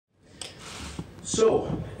So,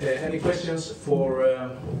 any questions for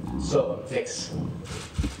Sören Rieks?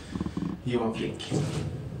 Johan Flink.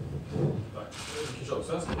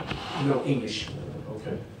 No, English.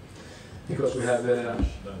 Okay. Because we have...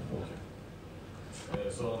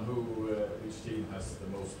 So on which team has the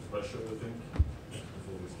most pressure, you think,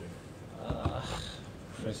 before this game?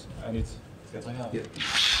 I need to get my Yeah.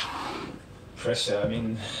 Pressure, I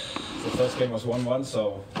mean, the first game was 1-1,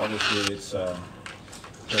 so obviously it's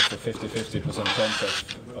just a 50-50% chance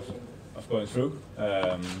of going through.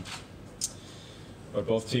 But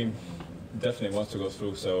both teams definitely want to go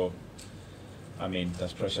through, so I mean,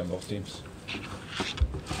 there's pressure on both teams.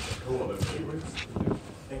 Who are the favorites?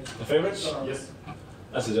 The favorites? Yes.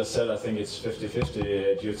 As I just said, I think it's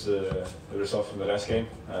 50-50 due to the result from the last game.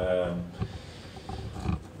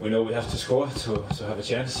 We know we have to score to have a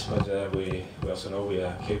chance, but we also know we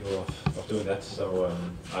are capable of doing that. So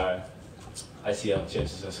I see our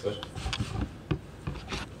chances as good.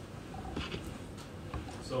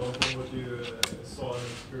 So from what you saw and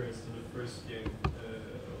experienced in the first game,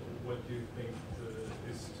 what do you think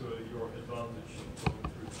is to your advantage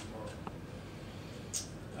going through tomorrow?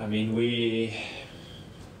 I mean, we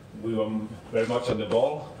were very much on the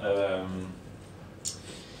ball.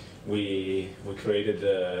 We created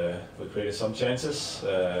some chances,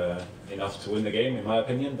 enough to win the game, in my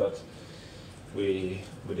opinion, but we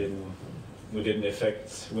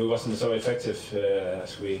wasn't so effective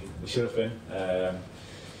as we should have been.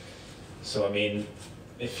 So I mean,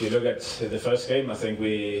 if you look at the first game, I think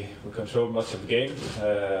we controlled much of the game,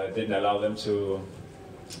 didn't allow them to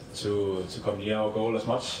come near our goal as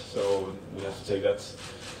much. So we have to take that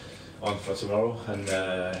on for tomorrow, and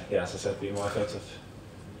yeah, as I said, be more effective.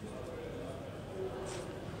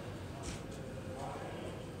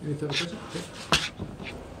 Any further questions?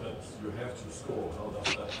 But you have to score. How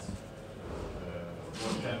does that?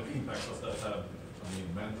 What kind of impact does that have? I mean,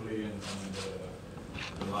 mentally and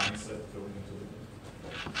the mindset going into the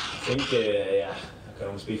game. I think, yeah, I can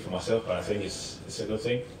only speak for myself, but I think it's a good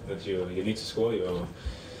thing that you need to score.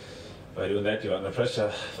 By doing that, you're under pressure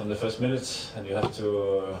from the first minute, and you have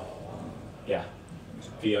to, yeah,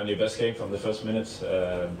 be on your best game from the first minute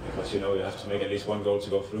because you know you have to make at least one goal to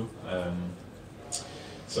go through.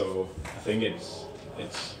 So I think it's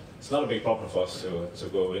not a big problem for us to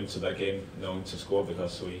go into that game knowing to score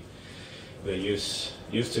because we're used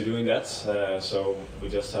to doing that. So we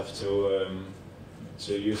just have to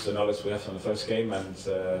use the knowledge we have from the first game and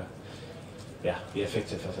yeah, be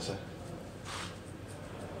effective, as I said.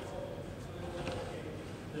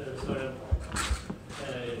 Sören,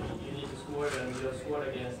 you need to score, and you have scored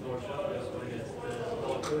against Norrköping, you scored against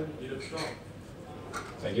Malmö. You look strong.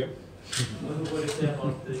 Thank you. What do you say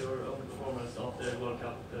about your own performance after the World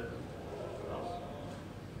Cup?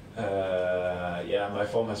 Yeah, my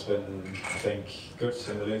form has been, I think, good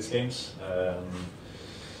in the latest games.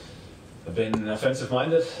 I've been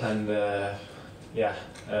offensive-minded, and yeah,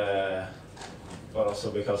 but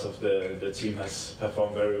also because of the team has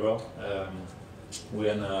performed very well.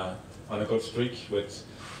 We're on a good streak with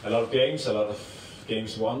a lot of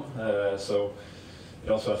games won, so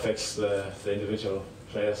it also affects the individual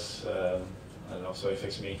players and also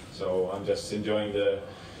affects me. So I'm just enjoying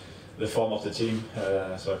the form of the team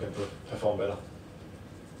so I can perform better.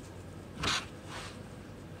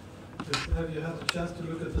 Have you had a chance to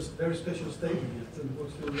look at this very special stadium yet, and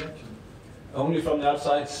what's your reaction? Only from the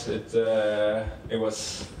outside. It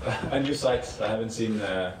was a new sight. I haven't seen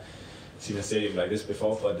a stadium like this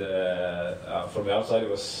before, but from the outside it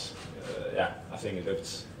was, yeah, I think it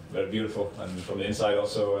looked very beautiful, and from the inside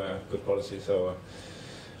also good quality. So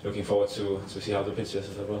looking forward to see how the pitch is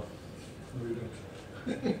as well. No, you don't.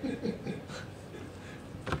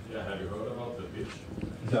 Yeah, have you heard about the pitch?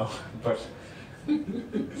 No, but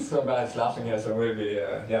some guys laughing here, so maybe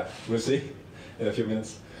yeah, we'll see in a few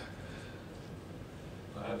minutes.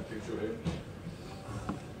 I have a picture here.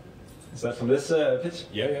 Is that from this pitch?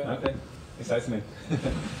 Yeah. Okay, excites me.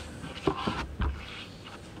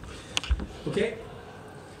 Okay.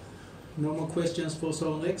 No more questions for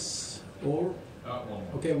Sören Rieks, or? One more.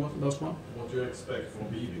 Okay, last one. What do you expect from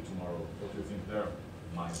Vidi tomorrow? What do you think their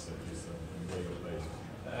mindset is and the way you play?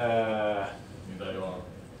 I mean, they are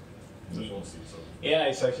in the front seat, so. Yeah,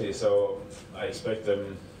 exactly. So I expect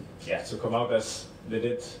them, yeah, to come out as they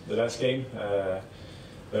did the last game.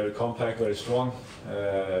 Very compact, very strong.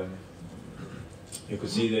 You could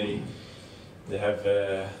see they have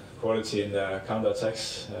quality in their counter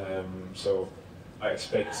attacks. So I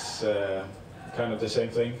expect kind of the same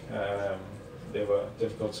thing. They were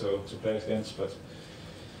difficult to play against, but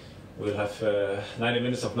we'll have 90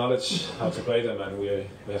 minutes of knowledge how to play them, and we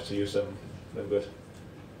have to use them good.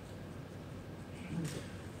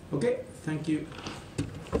 Okay, thank you.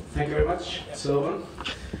 Thank you very much, Sören.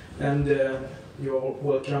 And you're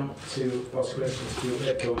welcome to ask questions to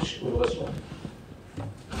head coach Uwe Rösler.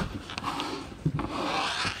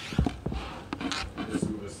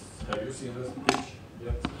 Have you seen this pitch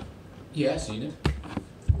yet? Yeah, I've seen it.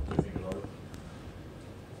 What do you think about it?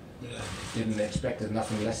 Didn't expect it,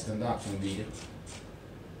 nothing less than that from Vidi.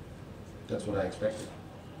 That's what I expected.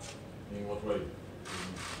 In what way?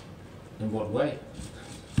 In what way?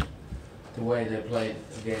 The way they played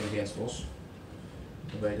a game against us,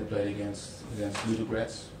 the way they played against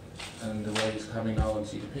Ludogorets, and the way he's coming now and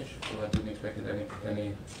see the pitch. So I didn't expect it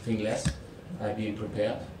anything less. I've been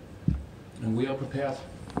prepared, and we are prepared.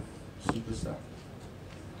 Superstar.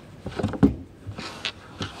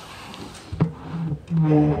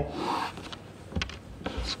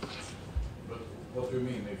 But what do you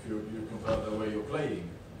mean if you compare the way you're playing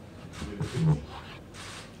with the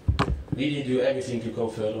pitch? We need to do everything to go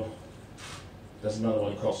further. Doesn't matter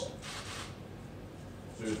what it costs.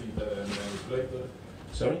 So you think that they manipulated?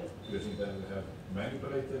 Sorry? Do you think that they have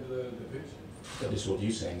manipulated the pitch? That is what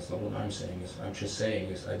you're saying, it's not what I'm saying. I'm just saying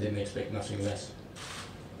is I didn't expect nothing less.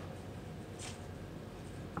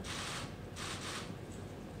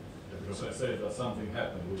 Because I said that something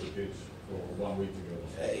happened with the pitch for 1 week ago.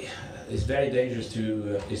 It's very dangerous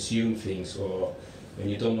to assume things, or when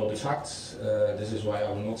you don't know the facts. This is why I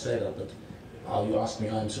will not say that. But are you asking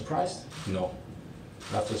me I'm surprised? No.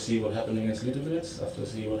 After see what happened against Ludogorets, after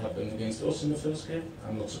see what happened against us in the first game,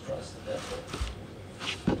 I'm not surprised at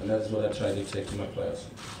all. And that is what I try to take to my players.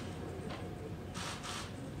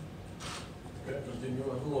 Okay, continue.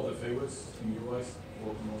 Who are the favorites in your eyes?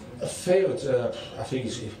 A favorite, I think,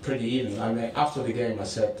 is pretty even. I mean, after the game, I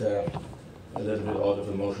said a little bit out of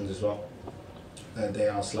emotions as well. They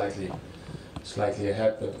are slightly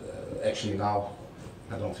ahead, but actually now,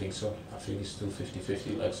 I don't think so. I think it's still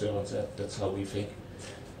 50-50, like Sören said. That's how we think.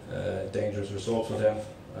 Dangerous result for them.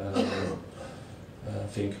 I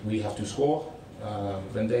think we have to score.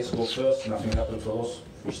 When they score first, nothing happened for us.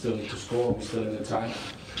 We still need to score. We're still in the time.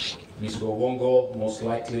 We score 1 goal, most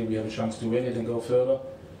likely we have a chance to win it and go further.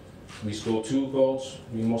 We score 2 goals,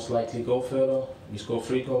 we most likely go further. We score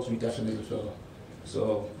 3 goals, we definitely further.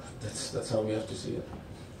 So that's how we have to see it.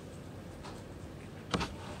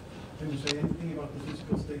 Can you say anything about the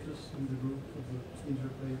physical status in the group of the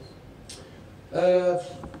injured players?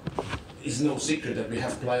 It's no secret that we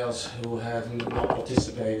have players who have not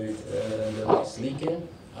participated in the last league game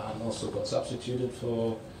and also got substituted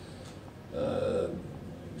for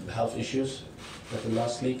health issues at the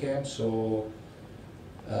last league game. So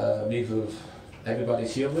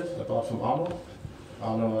everybody's here with, apart from Arno.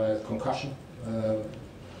 Arno had concussion.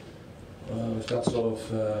 With that sort of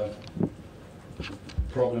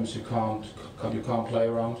problems, you can't play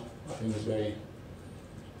around. I think it's very,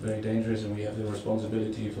 very dangerous, and we have the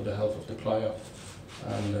responsibility for the health of the player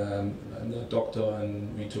and the doctor,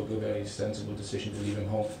 and we took a very sensible decision to leave him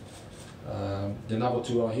home. The number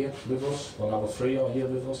 2 are here with us, or number 3 are here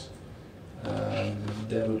with us.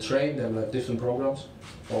 They will train, they will have different programs,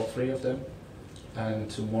 all 3 of them, and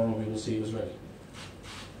tomorrow we will see who's ready.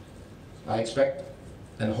 I expect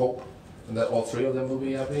and hope that all 3 of them will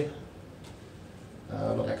be happy,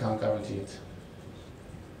 but I can't guarantee it.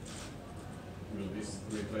 Will these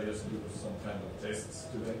 3 players do some kind of tests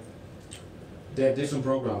today? They have different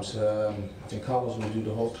programs. I think Carlos will do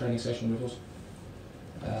the whole training session with us.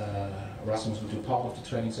 Rasmus will do part of the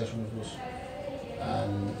training session with us,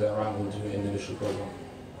 and Beran will do an individual program.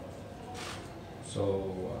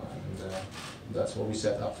 So that's what we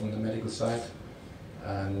set up from the medical side,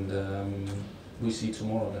 and we see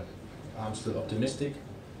tomorrow that I'm still optimistic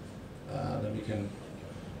that we can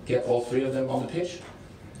get all 3 of them on the pitch,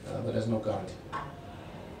 but there's no guarantee.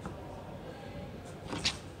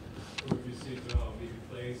 If you see how Vidi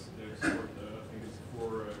plays, they've scored, I think it's 4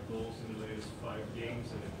 goals in the latest 5 games,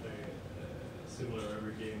 and they play similar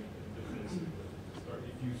every game defensively.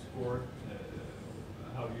 If you score,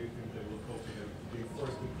 how do you think they will cope with it? Do you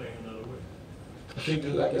force them to play another way? I think,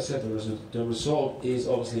 like I said, the result is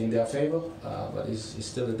obviously in their favor, but it's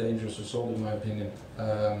still a dangerous result in my opinion.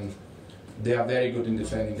 They are very good in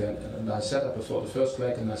defending, and I said that before the first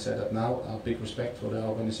leg, and I said that now. I have big respect for their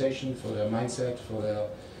organization, for their mindset,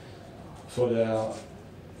 for their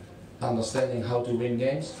understanding how to win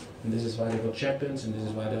games. And this is why they got champions, and this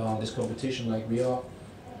is why they are in this competition like we are.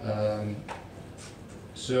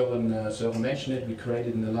 Sören mentioned it. We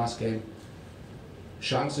created in the last game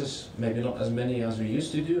chances, maybe not as many as we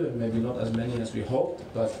used to do, and maybe not as many as we hoped,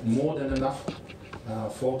 but more than enough.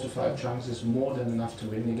 4 to 5 chances, more than enough to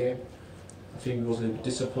win the game. I think we was a bit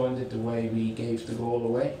disappointed the way we gave the goal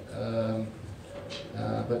away.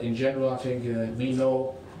 But in general, I think we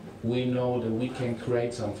know that we can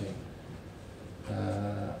create something.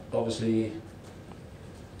 Obviously,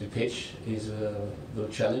 the pitch will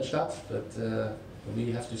challenge that, but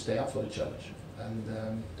we have to stay up for the challenge.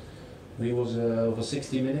 And we was over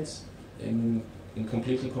 60 minutes in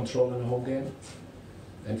completely controlling the whole game,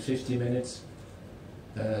 and 30 minutes,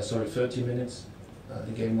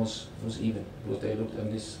 the game was even, because they looked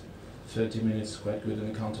in this 30 minutes quite good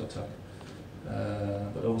in the counter-attack.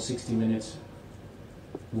 But over 60 minutes,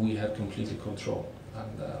 we had completely control.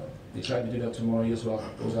 And we try to do that tomorrow as well,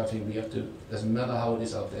 because I think we have to, doesn't matter how it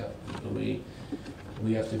is out there,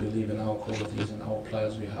 we have to believe in our qualities and our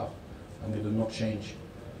players we have, and we will not change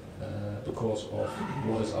because of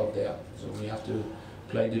what is out there. So we have to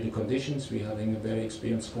play to the conditions. We're having a very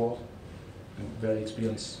experienced squad, a very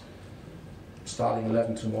experienced starting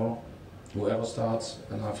 11 tomorrow, whoever starts,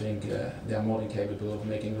 and I think they are more than capable of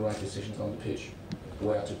making the right decisions on the pitch,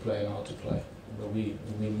 where to play and how to play. But we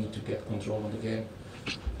need to get control of the game,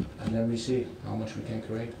 and then we see how much we can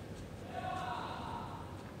create.